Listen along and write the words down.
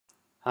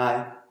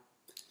Hi,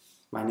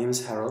 my name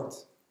is Harald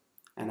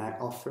and I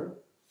offer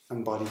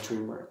Embodied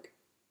Dreamwork.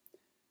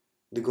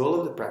 The goal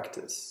of the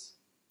practice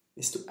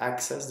is to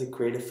access the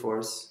creative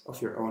force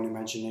of your own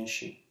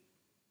imagination,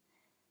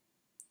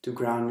 to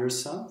ground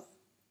yourself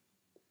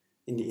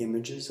in the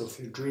images of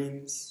your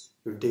dreams,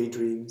 your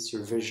daydreams,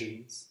 your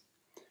visions,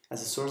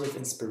 as a source of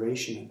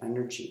inspiration and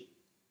energy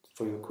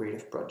for your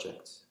creative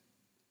projects.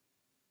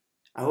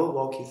 I will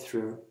walk you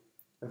through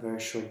a very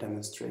short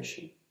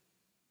demonstration.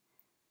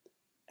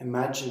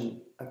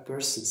 Imagine a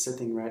person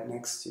sitting right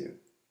next to you.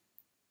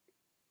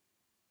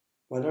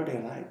 What are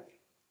they like?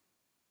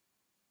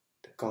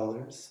 The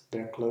colors of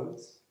their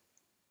clothes?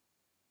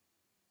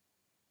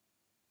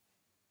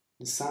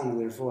 The sound of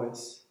their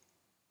voice?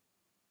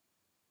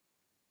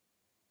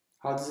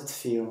 How does it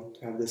feel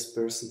to have this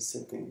person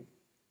sitting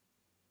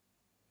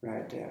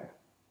right there?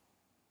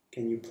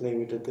 Can you play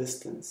with the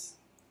distance?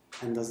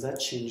 And does that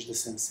change the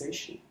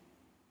sensation?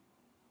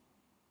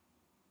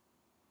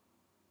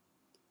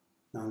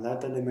 Now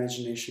let that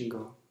imagination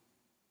go.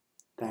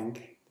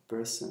 Thank the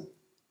person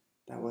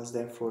that was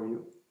there for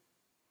you.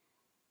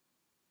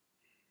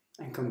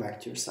 And come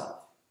back to yourself.